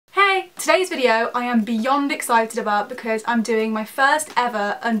Today's video I am beyond excited about because I'm doing my first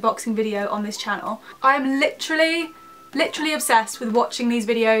ever unboxing video on this channel. I am literally obsessed with watching these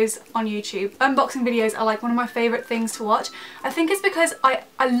videos on YouTube. Unboxing videos are like one of my favourite things to watch. I think it's because I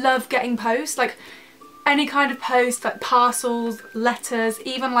love getting posts, like any kind of post, like parcels, letters,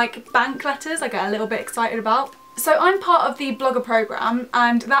 even like bank letters I get a little bit excited about. So I'm part of the blogger program,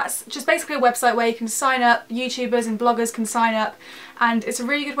 and that's just basically a website where you can sign up, YouTubers and bloggers can sign up, and it's a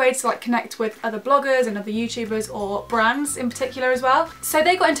really good way to like connect with other bloggers and other YouTubers or brands in particular as well. So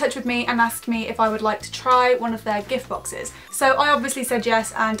they got in touch with me and asked me if I would like to try one of their gift boxes. So I obviously said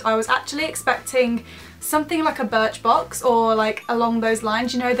yes, and I was actually expecting something like a Birchbox or like along those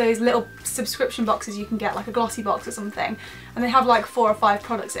lines, you know, those little subscription boxes you can get, like a glossy box or something, and they have like 4 or 5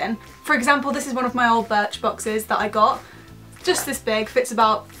 products in. For example, this is one of my old Birchboxes that I got, just this big, fits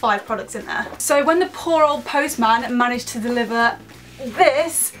about 5 products in there. So when the poor old postman managed to deliver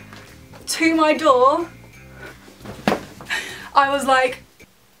this to my door, I was like,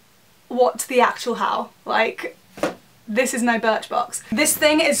 what the actual hell? Like, this is no Birchbox. This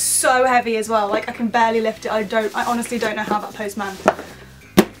thing is so heavy as well, like I can barely lift it. I honestly don't know how that postman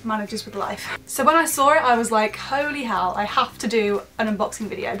manages with life. So when I saw it, I was like, holy hell, I have to do an unboxing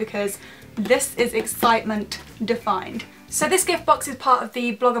video because this is excitement defined. So this gift box is part of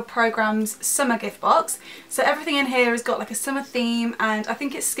the blogger program's summer gift box. So everything in here has got like a summer theme, and I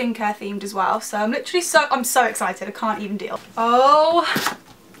think it's skincare themed as well. So I'm so excited, I can't even deal. Oh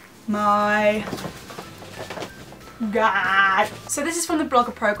my God. So this is from the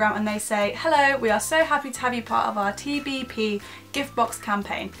blogger program, and they say, hello, we are so happy to have you part of our TBP gift box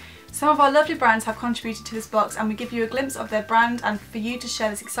campaign. Some of our lovely brands have contributed to this box, and we give you a glimpse of their brand and for you to share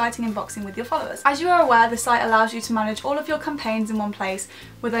this exciting unboxing with your followers. As you are aware, the site allows you to manage all of your campaigns in one place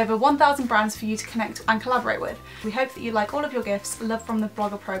with over 1,000 brands for you to connect and collaborate with. We hope that you like all of your gifts. Love from the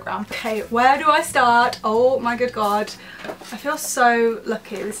blogger program. Okay, where do I start? Oh my good God. I feel so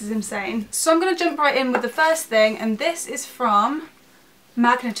lucky. This is insane. So I'm going to jump right in with the first thing, and this is from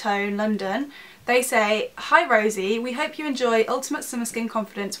Magnetone London. They say, hi Rosie, we hope you enjoy ultimate summer skin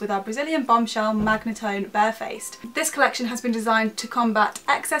confidence with our Brazilian bombshell Magnetone Barefaced. This collection has been designed to combat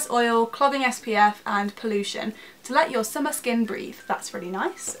excess oil, clogging SPF and pollution to let your summer skin breathe. That's really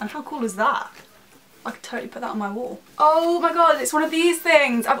nice. And how cool is that? I could totally put that on my wall. Oh my God, it's one of these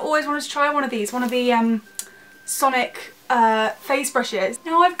things. I've always wanted to try one of these, one of the Sonic face brushes.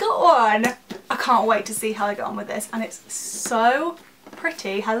 Now I've got one. I can't wait to see how I get on with this, and it's so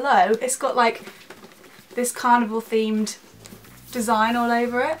pretty. Hello. It's got like this carnival themed design all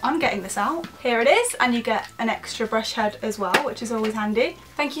over it. I'm getting this out. Here it is, and you get an extra brush head as well, which is always handy.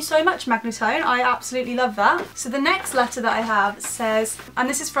 Thank you so much, Magnetone. I absolutely love that. So the next letter that I have says, and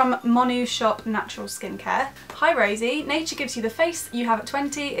this is from Monu Shop Natural Skincare. Hi Rosie, nature gives you the face you have at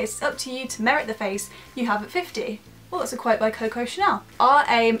 20. It's up to you to merit the face you have at 50. Well, that's a quote by Coco Chanel. Our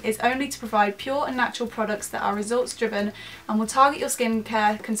aim is only to provide pure and natural products that are results driven and will target your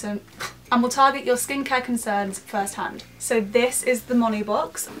skincare concerns firsthand. So this is the Monu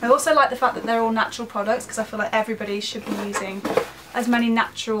box. I also like the fact that they're all natural products because I feel like everybody should be using as many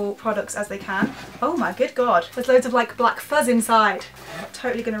natural products as they can. Oh my good God. There's loads of like black fuzz inside. I'm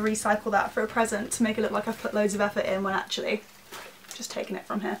totally going to recycle that for a present to make it look like I've put loads of effort in when actually just taking it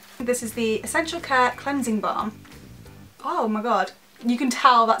from here. This is the Essential Care Cleansing Balm. Oh my God, you can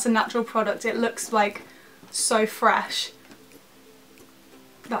tell that's a natural product. It looks like so fresh.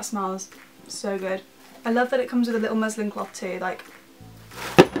 That smells so good. I love that it comes with a little muslin cloth too, like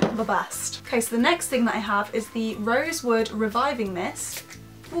the best. Okay, so the next thing that I have is the Rosewood Reviving Mist.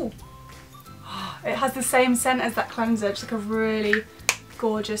 Ooh. It has the same scent as that cleanser, just like a really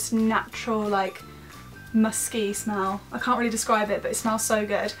gorgeous, natural, like musky smell. I can't really describe it, but it smells so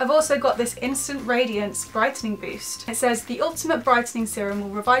good. I've also got this Instant Radiance Brightening Boost. It says the ultimate brightening serum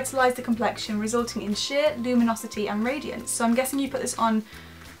will revitalise the complexion, resulting in sheer luminosity and radiance. So I'm guessing you put this on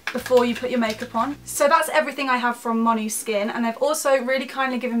before you put your makeup on. So that's everything I have from Monu Skin, and they've also really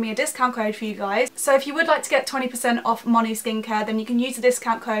kindly given me a discount code for you guys. So if you would like to get 20% off Monu Skincare, then you can use the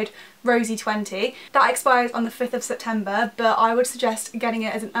discount code Rosie20. That expires on the 5th of September, but I would suggest getting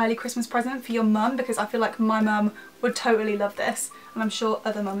it as an early Christmas present for your mum because I feel like my mum would totally love this, and I'm sure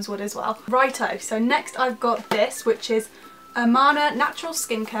other mums would as well. Righto, so next I've got this, which is Amana Natural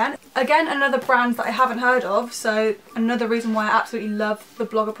Skincare. Again, another brand that I haven't heard of, so another reason why I absolutely love the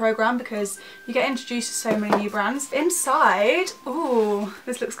blogger program, because you get introduced to so many new brands. Inside, ooh,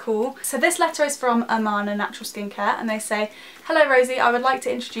 this looks cool. So this letter is from Amana Natural Skincare, and they say, "Hello Rosie, I would like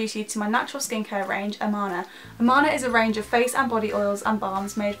to introduce you to my natural skincare range, Amana. Amana is a range of face and body oils and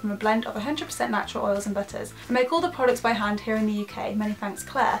balms made from a blend of 100% natural oils and butters. I make all the products by hand here in the UK. Many thanks,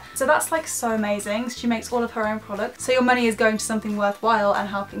 Claire." So that's like so amazing. She makes all of her own products, so your money is going to something worthwhile and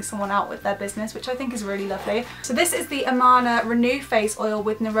helping someone out with their business, which I think is really lovely. So this is the Amana Renew Face Oil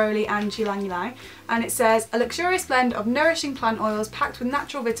with neroli and ylang ylang, and it says, "A luxurious blend of nourishing plant oils packed with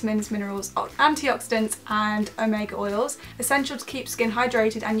natural vitamins, minerals, antioxidants and omega oils, essential to keep skin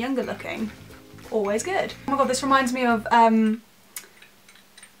hydrated and younger looking. Always good." Oh my god, this reminds me of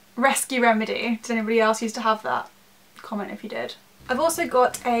Rescue Remedy. Did anybody else used to have that? Comment if you did. I've also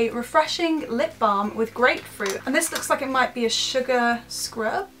got a refreshing lip balm with grapefruit, and this looks like it might be a sugar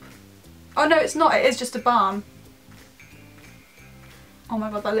scrub. Oh no, it's not, it is just a balm. Oh my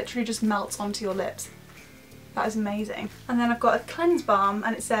god, that literally just melts onto your lips. That is amazing. And then I've got a cleanse balm,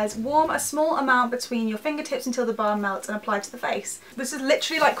 and it says, "Warm a small amount between your fingertips until the balm melts and apply to the face." This is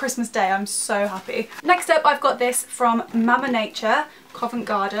literally like Christmas Day. I'm so happy. Next up, I've got this from Mama Nature, Covent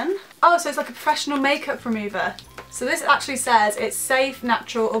Garden. Oh, so it's like a professional makeup remover. So this actually says it's safe,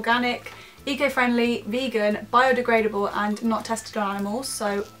 natural, organic, eco-friendly, vegan, biodegradable and not tested on animals,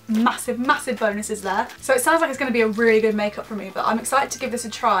 so massive, massive bonuses there. So it sounds like it's going to be a really good makeup remover. I'm excited to give this a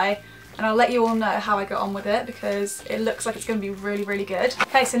try, and I'll let you all know how I get on with it because it looks like it's going to be really, really good.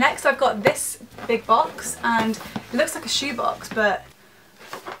 Okay, so next I've got this big box, and it looks like a shoe box, but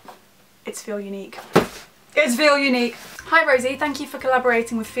it's Feel Unique. It's Feel Unique. Hi Rosie, thank you for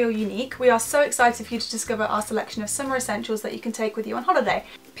collaborating with Feel Unique. We are so excited for you to discover our selection of summer essentials that you can take with you on holiday.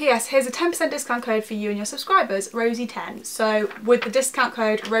 P.S. Here's a 10% discount code for you and your subscribers, Rosie10. So with the discount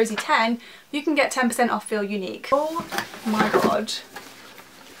code Rosie10, you can get 10% off Feel Unique. Oh my god.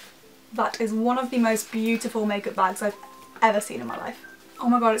 That is one of the most beautiful makeup bags I've ever seen in my life. Oh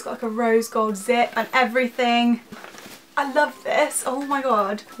my god, it's got like a rose gold zip and everything. I love this. Oh my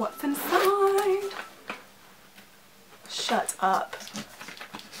god. What's inside? Shut up.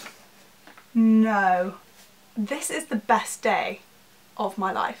 No. This is the best day of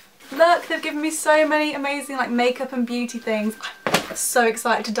my life. Look, they've given me so many amazing like makeup and beauty things. I'm so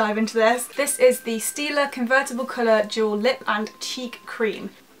excited to dive into this. This is the Stila Convertible Colour Dual Lip and Cheek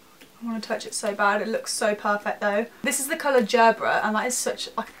Cream. I want to touch it so bad. It looks so perfect though. This is the colour Gerbera, and that is such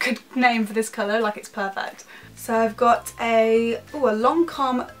like a good name for this colour, like it's perfect. So I've got a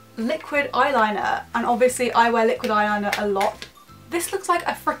Lancome liquid eyeliner, and obviously I wear liquid eyeliner a lot. This looks like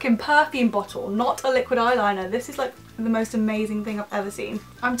a freaking perfume bottle, not a liquid eyeliner. This is like the most amazing thing I've ever seen.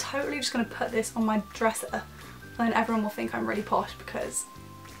 I'm totally just going to put this on my dresser, and then everyone will think I'm really posh because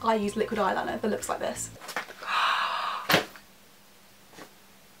I use liquid eyeliner that looks like this.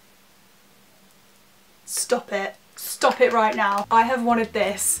 Stop it. Stop it right now. I have wanted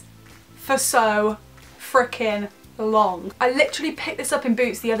this for so freaking long. I literally picked this up in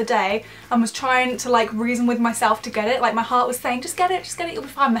Boots the other day and was trying to like reason with myself to get it. Like my heart was saying, just get it, you'll be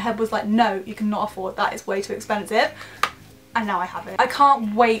fine. My head was like, no, you cannot afford that, it's way too expensive. And now I have it. I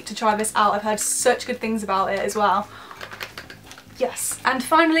can't wait to try this out. I've heard such good things about it as well. Yes. And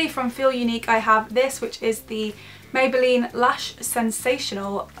finally from Feel Unique I have this, which is the Maybelline Lash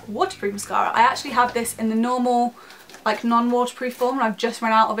Sensational Waterproof Mascara. I actually have this in the normal like non-waterproof form, and I've just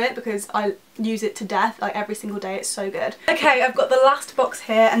run out of it because I use it to death like every single day. It's so good. Okay, I've got the last box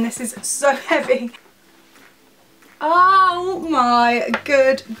here, and this is so heavy. Oh my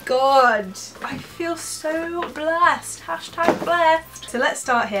good god. I feel so blessed. Hashtag blessed. So let's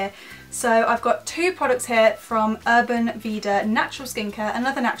start here. So I've got two products here from Urban Vida Natural Skincare,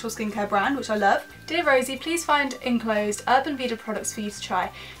 another natural skincare brand which I love. Dear Rosie, please find enclosed Urban Vida products for you to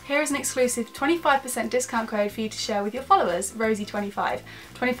try. Here is an exclusive 25% discount code for you to share with your followers, Rosie25.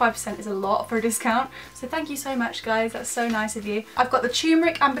 25% is a lot for a discount, so thank you so much guys, that's so nice of you. I've got the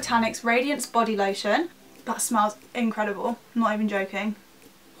Turmeric and Botanics Radiance Body Lotion. That smells incredible, I'm not even joking.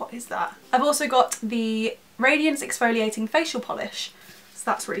 What is that? I've also got the Radiance Exfoliating Facial Polish. So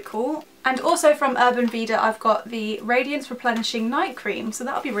that's really cool. And also from Urban Vida I've got the Radiance Replenishing Night Cream, so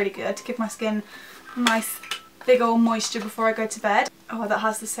that'll be really good to give my skin a nice big old moisture before I go to bed. Oh, that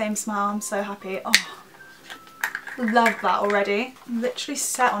has the same smell, I'm so happy. Oh, love that already. I'm literally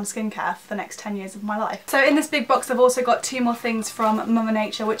set on skincare for the next 10 years of my life. So in this big box I've also got two more things from Mama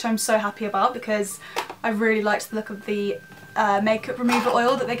Nature, which I'm so happy about because I really liked the look of the makeup remover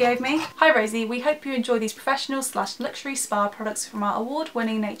oil that they gave me. Hi Rosie, we hope you enjoy these professional / luxury spa products from our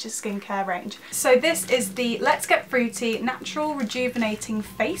award-winning Nature Skincare range. So this is the Let's Get Fruity Natural Rejuvenating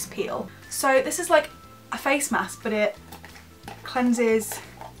Face Peel. So this is like a face mask, but it cleanses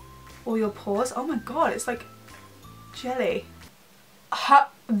all your pores. Oh my god, it's like jelly.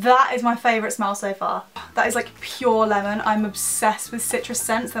 That is my favourite smell so far. That is like pure lemon. I'm obsessed with citrus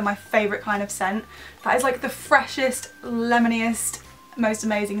scents. They're my favourite kind of scent. That is like the freshest, lemoniest, most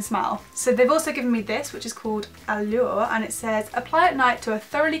amazing smell. So they've also given me this, which is called Allure, and it says apply at night to a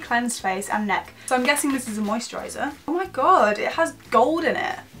thoroughly cleansed face and neck. So I'm guessing this is a moisturiser. Oh my god, it has gold in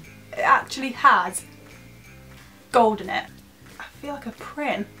it. It actually has gold in it. I feel like a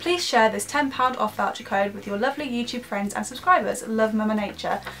prin. Please share this £10 off voucher code with your lovely YouTube friends and subscribers. Love Mama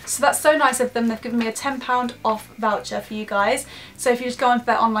Nature. So that's so nice of them. They've given me a £10 off voucher for you guys. So if you just go onto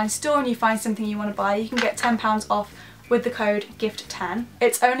their online store and you find something you want to buy, you can get £10 off with the code GIFT10.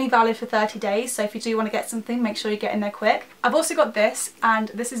 It's only valid for 30 days, so if you do want to get something, make sure you get in there quick. I've also got this, and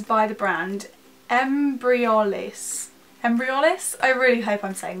this is by the brand Embryolis. Embryolis? I really hope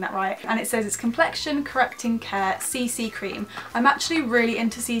I'm saying that right. And it says it's Complexion Correcting Care CC Cream. I'm actually really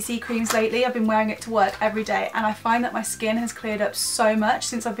into CC creams lately. I've been wearing it to work every day and I find that my skin has cleared up so much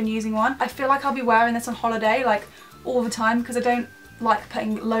since I've been using one. I feel like I'll be wearing this on holiday like all the time because I don't like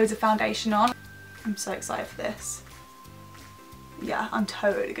putting loads of foundation on. I'm so excited for this. Yeah, I'm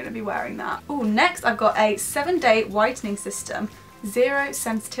totally going to be wearing that. Oh, next I've got a 7-day whitening system. Zero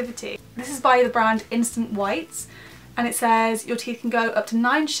sensitivity. This is by the brand Instant Whites. And it says your teeth can go up to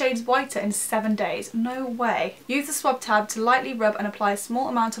 9 shades whiter in 7 days. No way. Use the swab tab to lightly rub and apply a small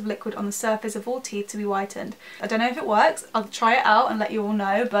amount of liquid on the surface of all teeth to be whitened. I don't know if it works. I'll try it out and let you all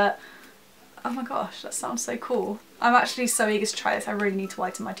know, but oh my gosh, that sounds so cool. I'm actually so eager to try this. I really need to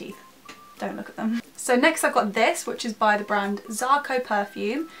whiten my teeth. Don't look at them. So next I've got this, which is by the brand Zarco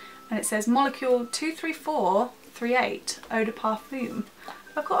Perfume, and it says Molecule 23438 Eau de Parfum.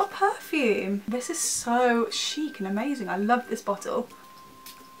 I've got a perfume. This is so chic and amazing. I love this bottle.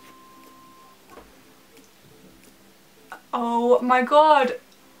 Oh my god,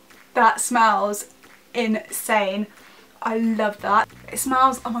 that smells insane. I love that. It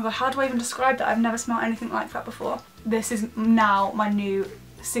smells, oh my god, how do I even describe that? I've never smelled anything like that before. This is now my new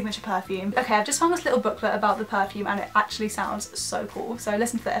signature perfume. Okay, I've just found this little booklet about the perfume and it actually sounds so cool. So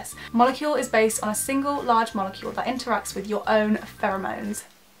listen to this. Molecule is based on a single large molecule that interacts with your own pheromones.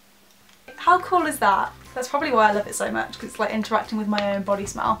 How cool is that? That's probably why I love it so much, because it's like interacting with my own body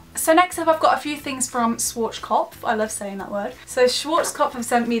smell. So next up I've got a few things from Schwarzkopf. I love saying that word. So Schwarzkopf have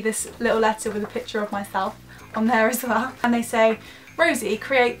sent me this little letter with a picture of myself on there as well. And they say, Rosie,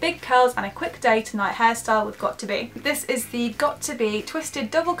 create big curls and a quick day to night hairstyle with Got To Be. This is the Got To Be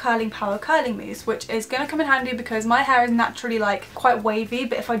Twisted Double Curling Power Curling Mousse, which is going to come in handy because my hair is naturally like quite wavy,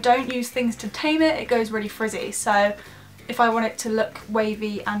 but if I don't use things to tame it, it goes really frizzy. So if I want it to look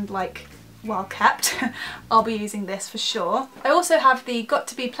wavy and like well kept, I'll be using this for sure. I also have the Got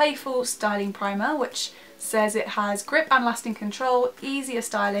To Be Playful Styling Primer, which says it has grip and lasting control, easier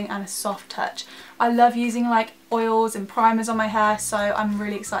styling and a soft touch. I love using like oils and primers on my hair, so I'm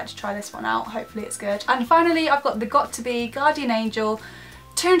really excited to try this one out. Hopefully it's good. And finally I've got the Got To Be Guardian Angel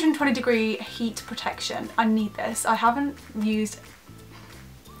 220-degree heat protection. I need this. I haven't used,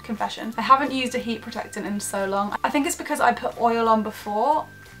 confession, I haven't used a heat protectant in so long. I think it's because I put oil on before.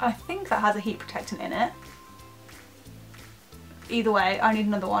 I think that has a heat protectant in it. Either way, I need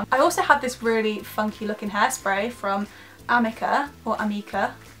another one. I also have this really funky looking hairspray from Amica, or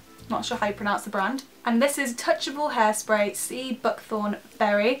Amica, not sure how you pronounce the brand. And this is Touchable Hairspray Sea Buckthorn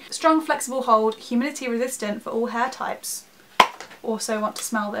Berry. Strong, flexible hold, humidity resistant for all hair types. Also want to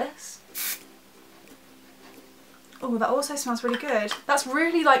smell this. Oh, that also smells really good. That's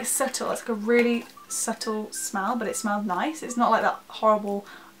really like subtle. It's like a really subtle smell, but it smells nice. It's not like that horrible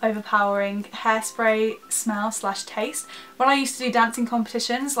overpowering hairspray smell / taste. When I used to do dancing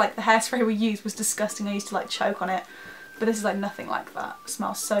competitions, like the hairspray we used was disgusting. I used to like choke on it. But this is like nothing like that. It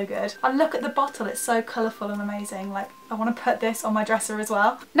smells so good. And look at the bottle, it's so colourful and amazing. Like I want to put this on my dresser as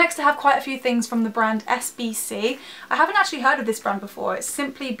well. Next I have quite a few things from the brand SBC. I haven't actually heard of this brand before. It's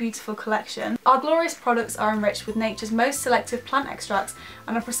Simply Beautiful Collection. Our glorious products are enriched with nature's most selective plant extracts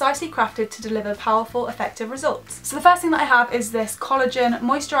and are precisely crafted to deliver powerful, effective results. So the first thing that I have is this collagen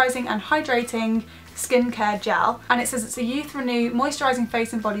moisturising and hydrating skincare gel, and it says it's a Youth Renew moisturising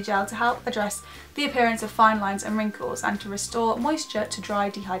face and body gel to help address the appearance of fine lines and wrinkles and to restore moisture to dry,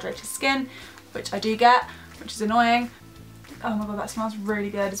 dehydrated skin, which I do get, which is annoying. Oh my god, that smells really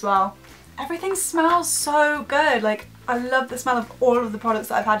good as well. Everything smells so good. Like, I love the smell of all of the products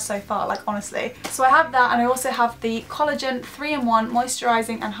that I've had so far, like honestly. So I have that, and I also have the Collagen 3-in-1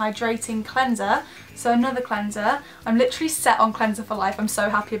 Moisturising and Hydrating Cleanser. So another cleanser. I'm literally set on cleanser for life. I'm so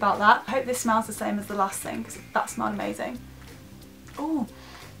happy about that. I hope this smells the same as the last thing because that smelled amazing. Oh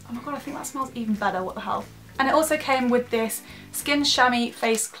my god, I think that smells even better. What the hell? And it also came with this Skin Chamois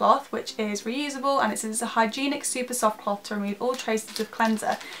face cloth, which is reusable, and it says it's a hygienic super soft cloth to remove all traces of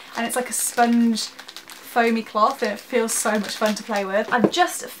cleanser. And it's like a sponge foamy cloth, and it feels so much fun to play with. I've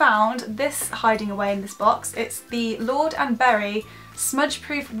just found this hiding away in this box. It's the Lord & Berry Smudge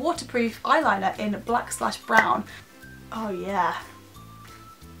Proof Waterproof Eyeliner in black/brown. Oh yeah.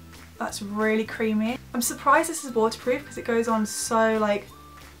 That's really creamy. I'm surprised this is waterproof because it goes on so like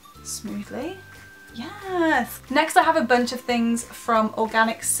smoothly. Yes! Next I have a bunch of things from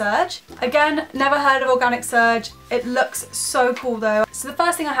Organic Surge. Again, never heard of Organic Surge. It looks so cool though. So the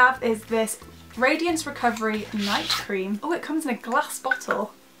first thing I have is this Radiance Recovery Night Cream. Oh, it comes in a glass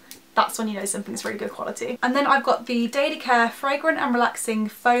bottle. That's when you know something's really good quality. And then I've got the Daily Care Fragrant and Relaxing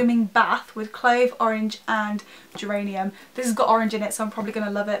Foaming Bath with clove, orange and geranium. This has got orange in it, so I'm probably going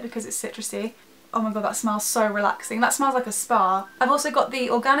to love it because it's citrusy. Oh my god, that smells so relaxing. That smells like a spa. I've also got the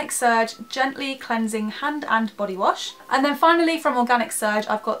Organic Surge Gently Cleansing Hand and Body Wash. And then finally from Organic Surge,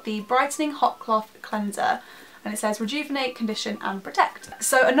 I've got the Brightening Hot Cloth Cleanser. And it says rejuvenate, condition and protect.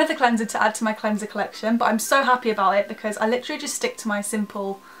 So another cleanser to add to my cleanser collection, but I'm so happy about it because I literally just stick to my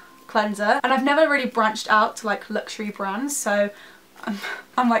simple cleanser. And I've never really branched out to like luxury brands, so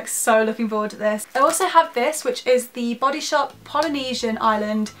I'm like so looking forward to this. I also have this, which is the Body Shop Polynesian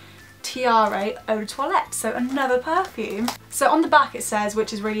Island Tiare Eau de Toilette, so another perfume. So on the back it says,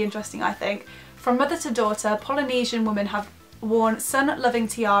 which is really interesting I think, from mother to daughter, Polynesian women have worn sun-loving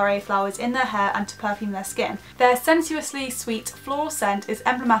tiare flowers in their hair and to perfume their skin. Their sensuously sweet floral scent is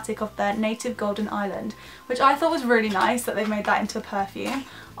emblematic of their native golden island, which I thought was really nice that they've made that into a perfume.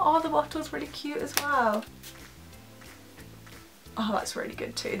 Oh, the bottle's really cute as well. Oh, that's really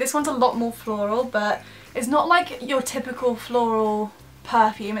good too. This one's a lot more floral, but it's not like your typical floral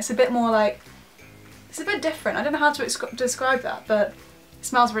perfume. It's a bit more like, it's a bit different. I don't know how to describe that, but it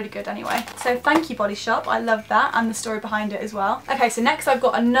smells really good anyway. So thank you Body Shop, I love that and the story behind it as well. Okay, so next I've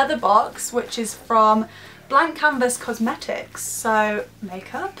got another box which is from Blank Canvas Cosmetics. So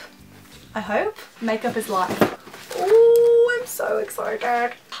makeup, I hope. Makeup is life. Oh, I'm so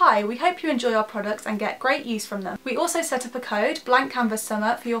excited. Hi, we hope you enjoy our products and get great use from them. We also set up a code, Blank Canvas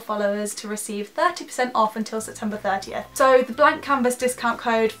Summer, for your followers to receive 30% off until September 30th. So the Blank Canvas discount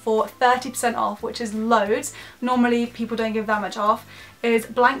code for 30% off, which is loads, normally people don't give that much off, is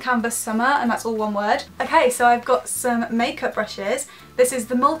Blank Canvas Summer, and that's all one word. Okay, so I've got some makeup brushes. This is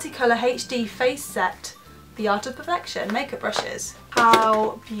the Multicolour HD Face Set, The Art of Perfection makeup brushes.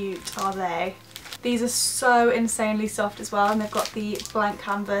 How cute are they? These are so insanely soft as well, and they've got the Blank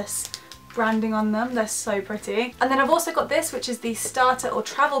Canvas branding on them. They're so pretty. And then I've also got this, which is the starter or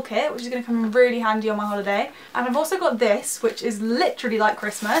travel kit, which is going to come in really handy on my holiday. And I've also got this, which is literally like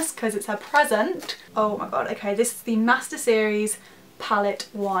Christmas because it's a present. Oh my god, okay, this is the Master Series Palette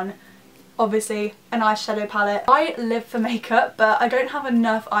 1. Obviously an eyeshadow palette. I live for makeup, but I don't have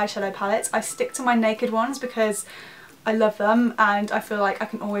enough eyeshadow palettes. I stick to my naked ones because I love them and I feel like I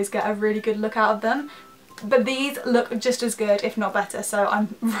can always get a really good look out of them. But these look just as good, if not better, so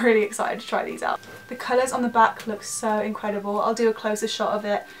I'm really excited to try these out. The colours on the back look so incredible. I'll do a closer shot of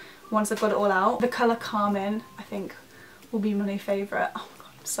it once I've got it all out. The colour Carmine, I think, will be my new favourite. Oh my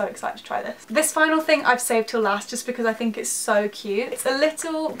god, I'm so excited to try this. This final thing I've saved till last just because I think it's so cute. It's a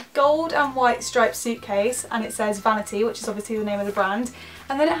little gold and white striped suitcase and it says Vanity, which is obviously the name of the brand.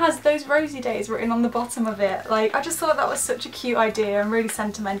 And then it has ThoseRosieDays written on the bottom of it. Like, I just thought that was such a cute idea and really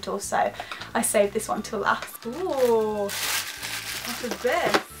sentimental, so I saved this one till last. Ooh, what is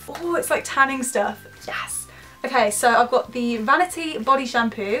this? Oh, it's like tanning stuff. Yes. Okay, so I've got the Vanity Body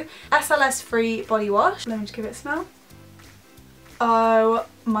Shampoo, SLS Free Body Wash. Let me just give it a smell. Oh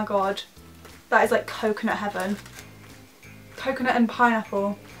my god, that is like coconut heaven. Coconut and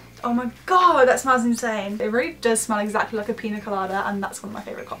pineapple. Oh my god, that smells insane. It really does smell exactly like a pina colada, and that's one of my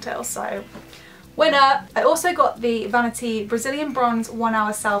favourite cocktails, so winner! I also got the Vanity Brazilian Bronze 1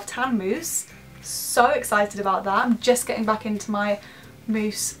 Hour Self Tan Mousse. So excited about that. I'm just getting back into my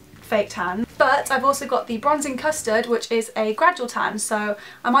mousse fake tan. But I've also got the Bronzing Custard, which is a gradual tan, so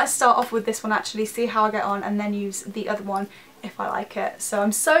I might start off with this one actually, see how I get on, and then use the other one if I like it. So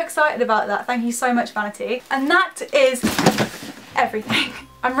I'm so excited about that. Thank you so much, Vanity. And that is everything.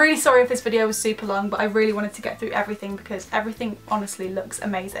 I'm really sorry if this video was super long, but I really wanted to get through everything because everything honestly looks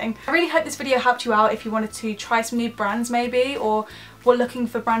amazing. I really hope this video helped you out if you wanted to try some new brands maybe, or were looking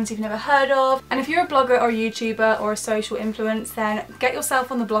for brands you've never heard of. And if you're a blogger or a YouTuber or a social influencer, then get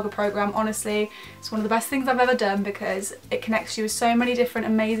yourself on the blogger program. Honestly, it's one of the best things I've ever done because it connects you with so many different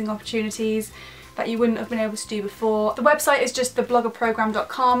amazing opportunities that you wouldn't have been able to do before. The website is just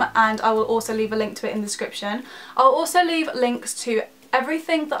thebloggerprogram.com, and I will also leave a link to it in the description. I'll also leave links to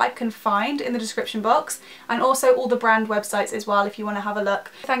everything that I can find in the description box, and also all the brand websites as well if you want to have a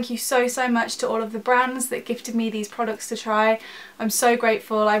look. Thank you so much to all of the brands that gifted me these products to try. I'm so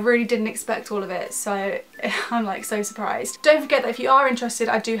grateful. I really didn't expect all of it, so I'm like so surprised. Don't forget that if you are interested,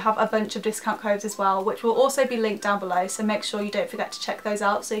 I do have a bunch of discount codes as well, which will also be linked down below, so make sure you don't forget to check those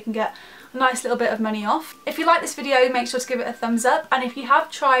out so you can get a nice little bit of money off. If you like this video, make sure to give it a thumbs up, and if you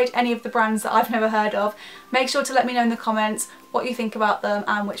have tried any of the brands that I've never heard of, make sure to let me know in the comments what you think about them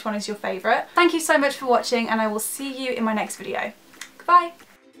and which one is your favourite. Thank you so much for watching, and I will see you in my next video. Goodbye!